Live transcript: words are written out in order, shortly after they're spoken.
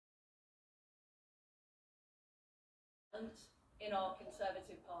development in our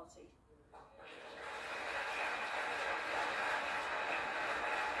Conservative Party.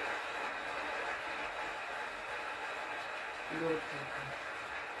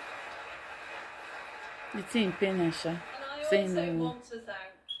 It's in Penisha. And I also want to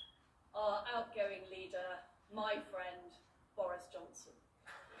thank our outgoing leader, my friend, Boris Johnson.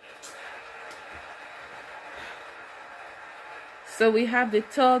 So we have the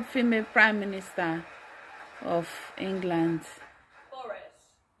third female Prime Minister of England.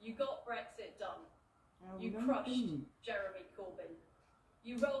 Boris, you got Brexit done. You crushed Jeremy Corbyn.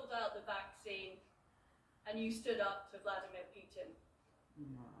 You rolled out the vaccine and you stood up to Vladimir Putin.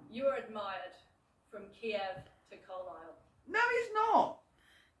 You are admired from Kiev to Carlisle. No, he's not.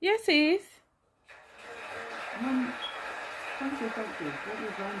 Yes, he is. Thank you. What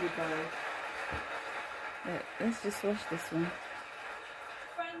was branded by? Let's just watch this one.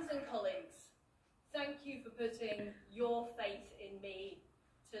 Friends and colleagues, thank you for putting your faith in me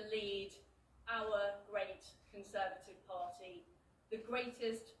to lead our great Conservative Party, the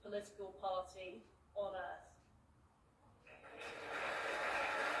greatest political party on earth.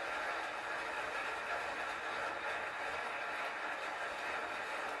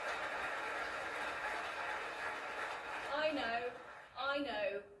 I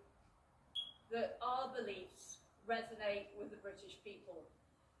know that our beliefs resonate with the British people.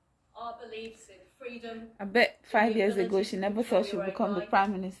 Our beliefs in freedom. I bet 5 years ago she never thought she would become the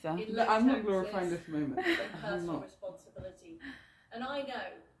Prime Minister. No, I'm not glorifying this moment. And personal responsibility. And I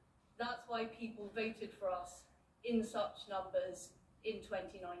know that's why people voted for us in such numbers in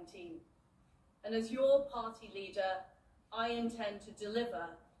 2019. And as your party leader, I intend to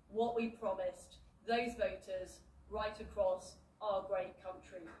deliver what we promised those voters right across our great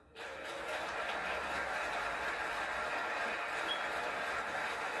country.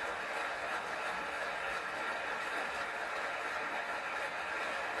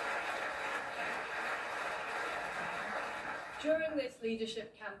 During this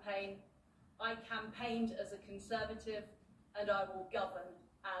leadership campaign, I campaigned as a Conservative and I will govern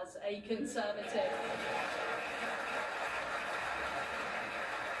as a Conservative.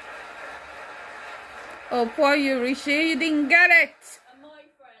 Oh, poor you, Rishi, you didn't get it. And my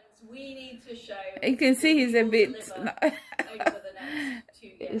friends, we need to show. You can see he's a bit. over the next 2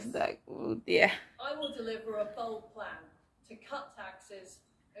 years. It's like, oh dear. I will deliver a bold plan to cut taxes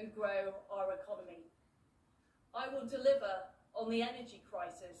and grow our economy. I will deliver on the energy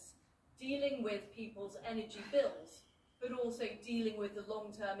crisis, dealing with people's energy bills, but also dealing with the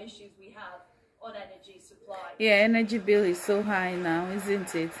long-term issues we have on energy supply. Yeah, energy bill is so high now,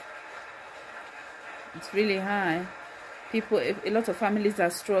 isn't it? It's really high. People, a lot of families are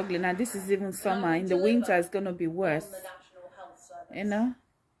struggling, and this is even summer. In the winter, it's going to be worse. The National Health Service. You know?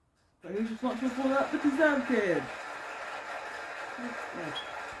 But who's responsible for that? The Conservatives. Yeah.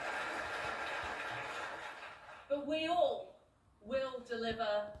 But we all will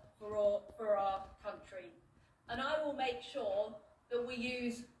deliver for our country. And I will make sure that we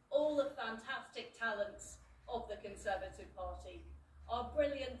use all the fantastic talents of the Conservative Party, our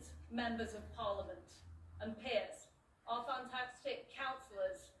brilliant members of Parliament and peers, our fantastic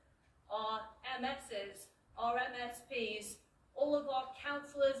councillors, our MSs, our MSPs, all of our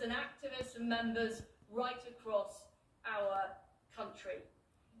councillors and activists and members right across our country.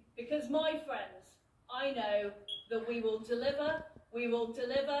 Because, my friends, I know that we will deliver, we will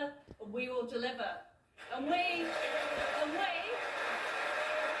deliver, and we will deliver. And we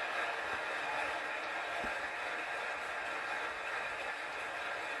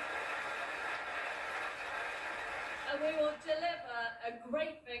will deliver a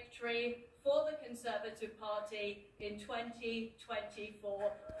great victory for the Conservative Party in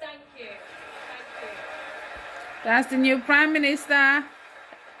 2024. Thank you. Thank you. That's the new Prime Minister,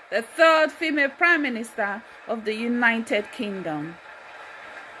 the third female Prime Minister of the United Kingdom.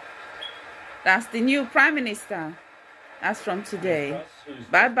 That's the new Prime Minister. That's from today.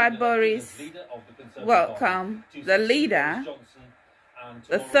 Bye-bye, Boris. Welcome, the leader,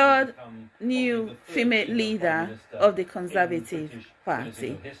 the third new female leader of the Conservative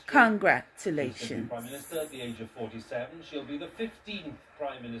Party. Congratulations. Prime Minister at the age of 47. She'll be the 15th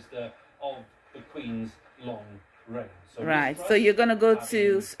Prime Minister of the Queen's long reign. So right, so you're going to go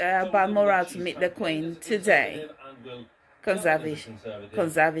to Balmoral to meet the Queen today.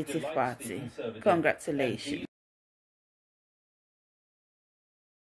 Conservative Party. Congratulations.